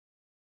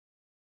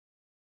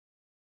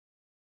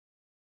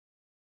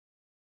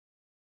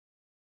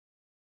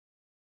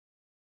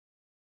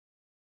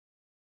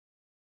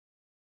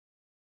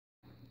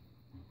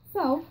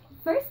So,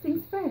 first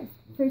things first.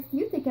 First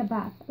you take a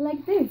bath,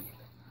 like this.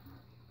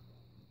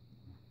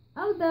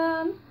 All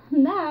done.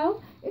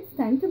 Now, it's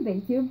time to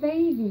bathe your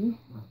baby.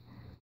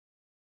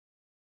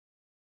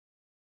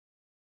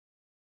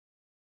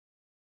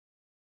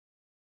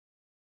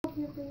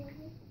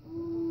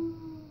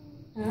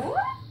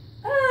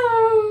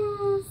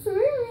 Oh,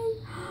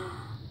 swimming.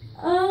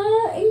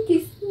 And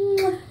kiss.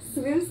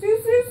 Swim, swim,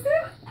 swim,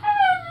 swim.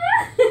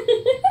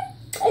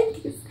 And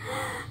kiss.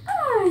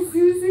 Swim,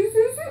 swim,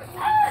 swim, swim.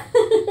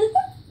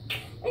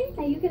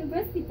 And you can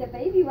breastfeed the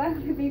baby while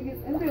the baby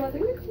is underwater.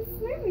 Look, she's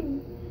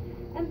swimming.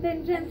 And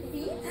then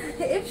gently,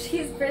 if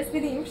she's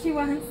breastfeeding, if she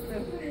wants to. I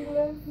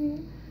love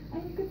you.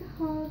 And you could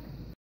hug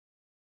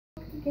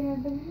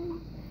together.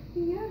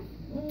 Yeah.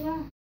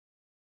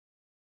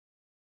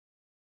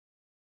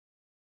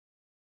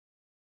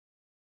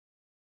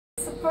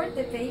 Support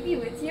the baby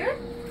with your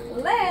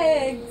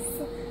legs.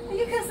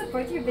 You can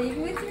support your baby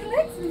with your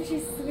legs when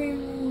she's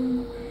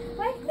swimming.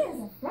 Like this.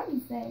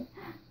 Robin said,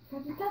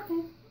 Robin got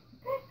it.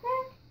 Quack,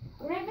 quack.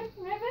 Ribbit,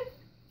 ribbit.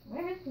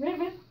 Ribbit,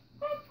 ribbit.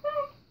 Quack,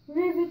 quack.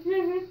 Ribbit,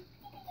 ribbit.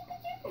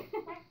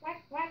 Quack,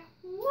 quack, quack.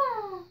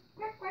 Wow.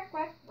 Quack, quack,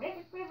 quack.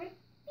 Ribbit, ribbit.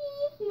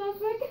 Beep,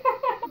 music.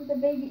 The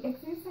baby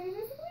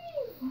exercises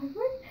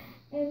forward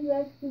and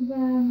back to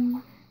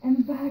mommy.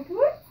 And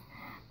backward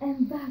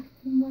and back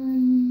to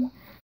mommy.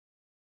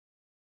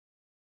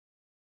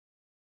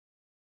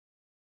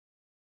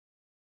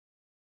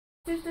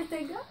 Chcesz do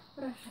tego?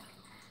 Proszę.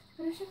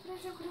 Proszę,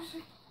 proszę, proszę.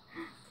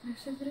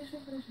 Proszę, proszę,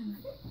 proszę.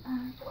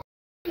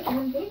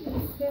 And baby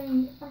is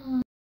going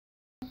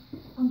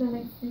on the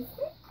legs this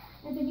way.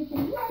 And then you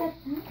can use that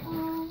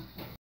time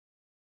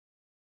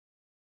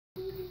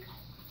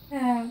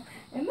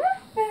and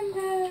up and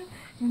down.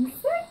 And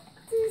side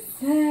to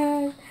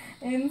side.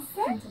 And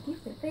side. So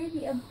give the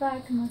baby a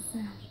back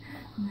massage.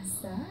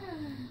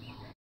 Massage.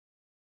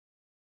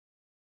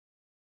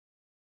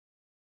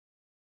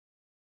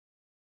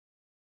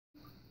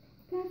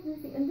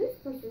 In this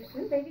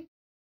position, baby,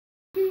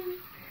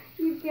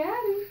 you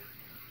got it,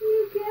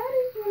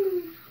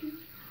 Maluki.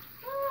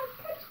 Oh,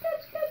 catch.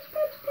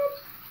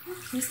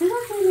 Here's the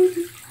water,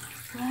 lady.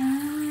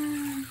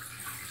 Wow,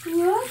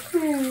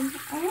 water.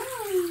 Oh,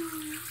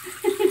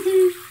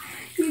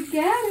 you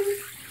got it,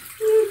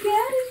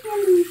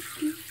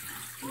 Maluki.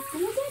 You're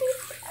gonna get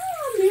it.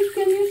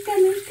 Oh,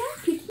 Nushka.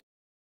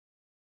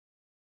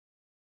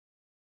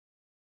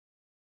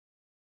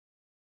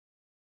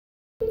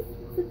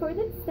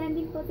 Supported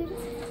standing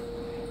position.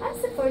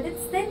 Unsupported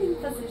standing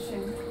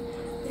position.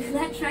 Do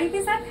not try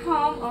this at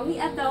home. Only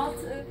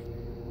adults.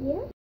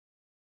 Yeah.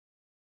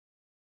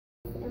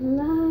 And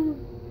love.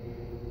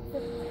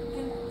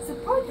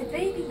 Support the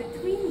baby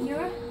between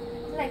your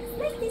legs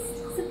like this.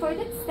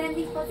 Supported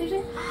standing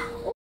position.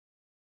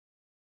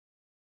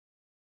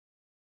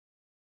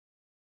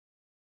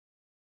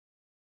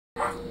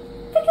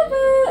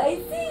 Peekaboo! I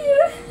see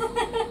you.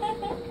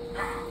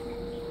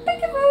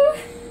 Peekaboo!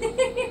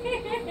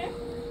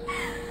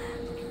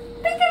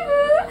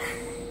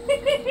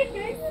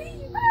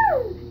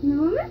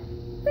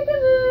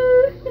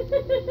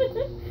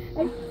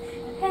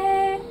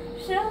 Head,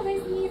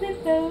 shoulders, knees and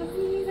toes.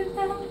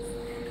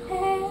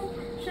 Head,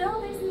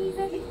 shoulders, knees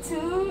and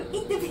toes.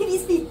 Eat the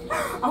baby's feet.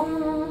 Oh,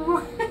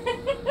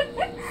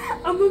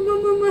 I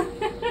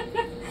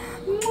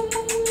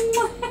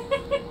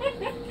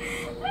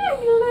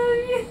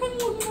love you.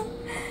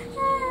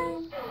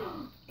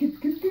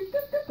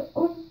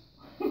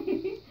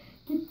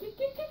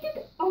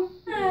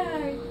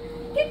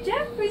 Good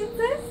job,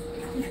 princess.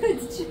 Good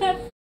job.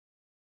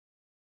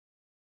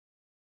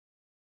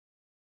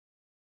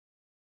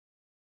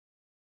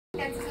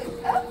 That's good.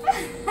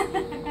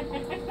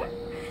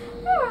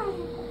 Oh,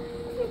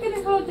 you're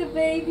gonna hold the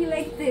baby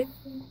like this.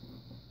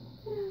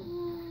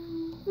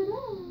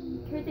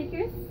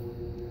 Caretakers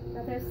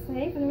that are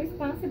safe and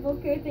responsible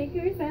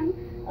caretakers and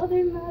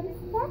other mothers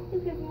start to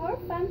have more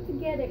fun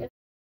together.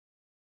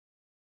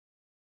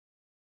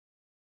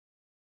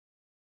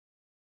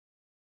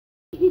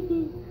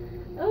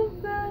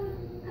 Open.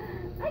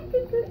 I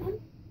could go and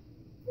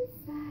this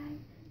side.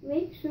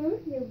 Make sure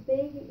your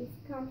baby is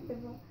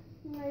comfortable.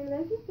 I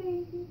love you,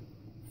 baby.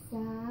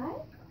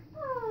 Side.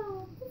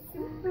 Oh,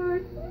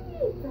 forward,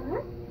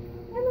 back,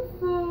 and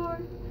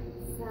forward.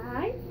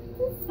 Side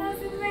to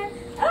side, and then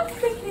up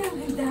the hill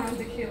and down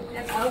the hill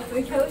and up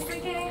the hills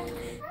again.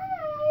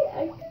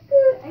 Hi, I'm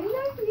good. I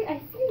love you. I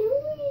see you.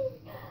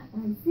 I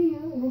see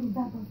you. Little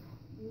bubble.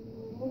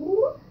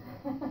 Ooh.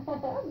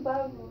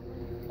 Bubble.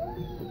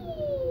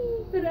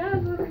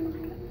 Bravo.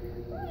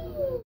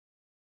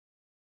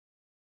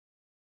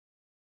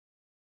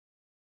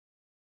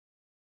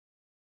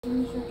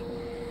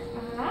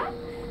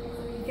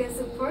 You can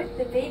support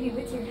the baby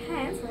with your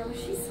hands while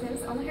she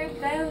swims on her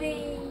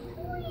belly.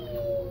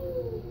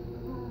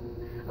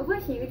 Oh,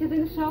 Washi, we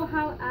didn't show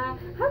how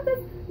does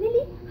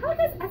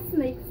a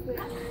snake swim?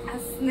 A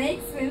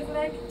snake swims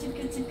like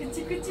chicka chicka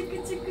chicka chicka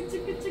chicka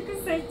chicka chicka,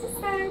 side to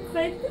side,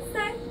 side to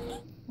side.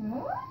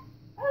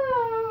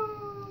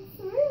 Oh,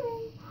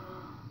 swimming.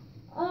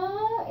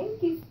 Oh, and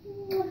kiss.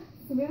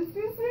 Swim,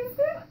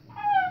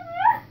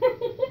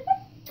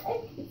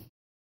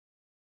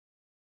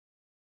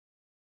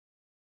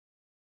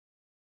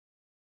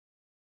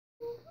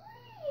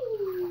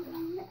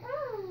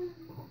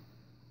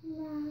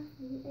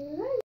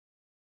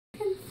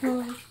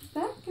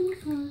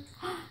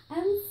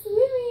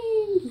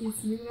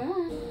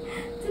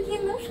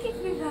 keep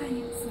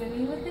flying.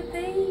 Swimming with the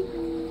baby.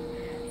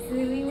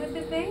 Swimming with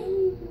the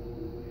baby.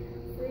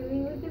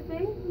 Swimming with the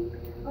baby.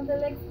 On the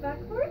legs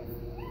backwards.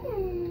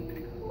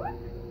 What?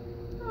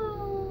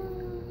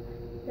 Oh.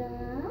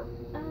 Down.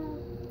 Up.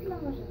 No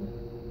more swimming.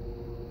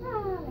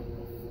 Like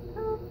this.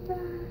 Up.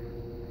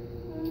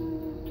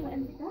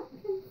 And back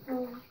and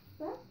forth.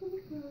 Back and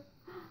forth.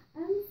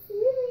 And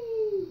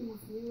swimming.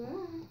 Yes, you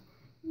are.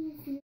 Yes,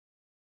 you are.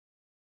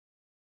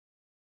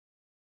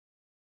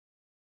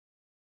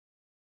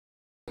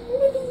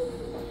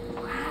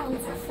 Wow,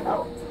 it's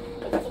afloat.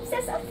 It keeps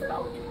us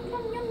afloat.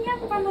 Yum, yum, yum,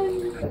 balloon.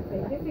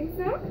 You think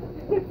so?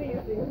 Do you think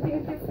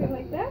you swim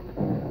like that?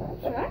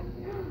 Try.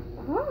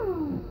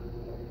 Oh.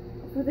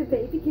 So the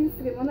baby can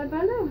swim on a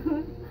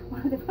balloon.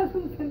 While the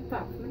balloon can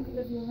pop. Look at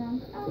the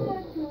around. Oh,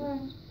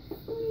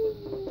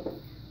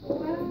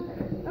 wow.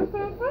 Up,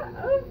 up, up,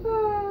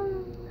 up.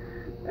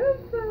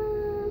 Up,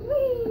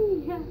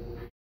 wee.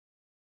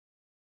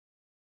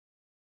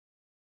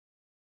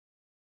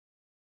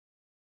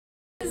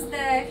 This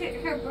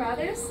is her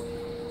brother's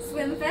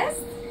swim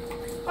vest,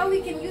 but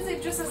we can use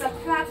it just as a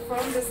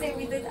platform, the same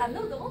we did a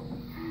noodle.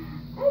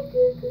 I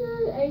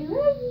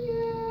love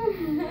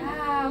you.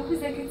 Wow,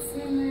 who's a good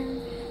swimmer?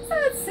 So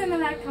it's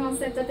similar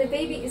concept that the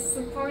baby is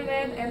supported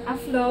and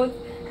afloat.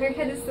 Her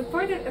head is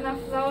supported and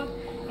afloat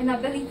in a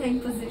belly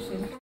tank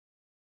position.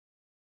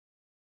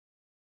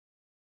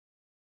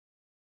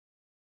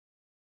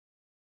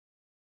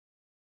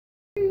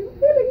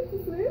 Lily!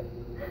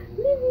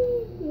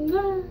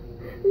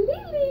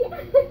 Lily!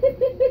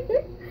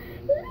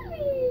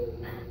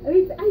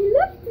 Lily! I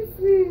love to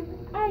swim!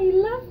 I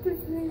love to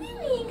swim!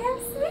 Lily, I'm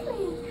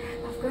swimming!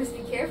 Of course,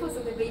 be careful so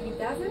the baby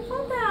doesn't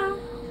fall down.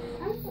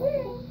 I'm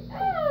swimming!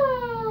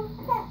 Oh!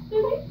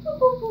 Lily!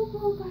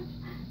 Oh gosh!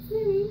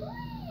 Swimming!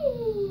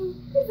 Whee!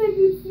 It's a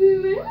good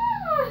swimmer!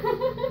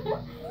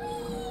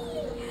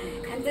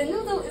 And the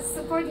noodle is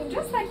supporting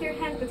just like your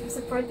hand, but you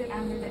support it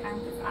under the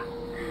armpits.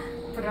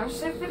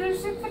 Proszę,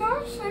 proszę,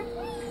 proszę!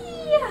 Whee!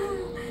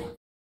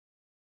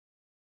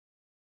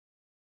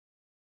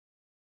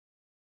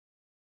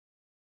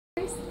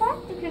 Start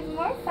to have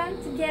more fun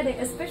together,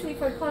 especially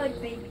for colic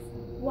babies.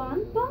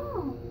 One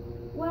ball,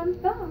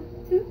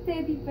 2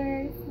 teddy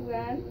bears,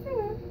 1,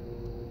 2.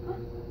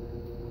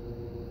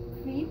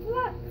 3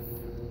 blocks,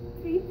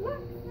 3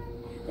 blocks.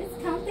 Let's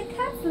count the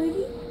cats,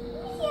 Lily.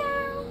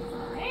 Meow,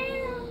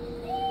 meow,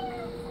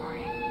 meow,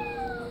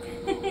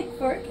 meow.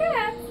 4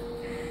 cats.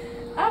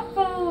 Up.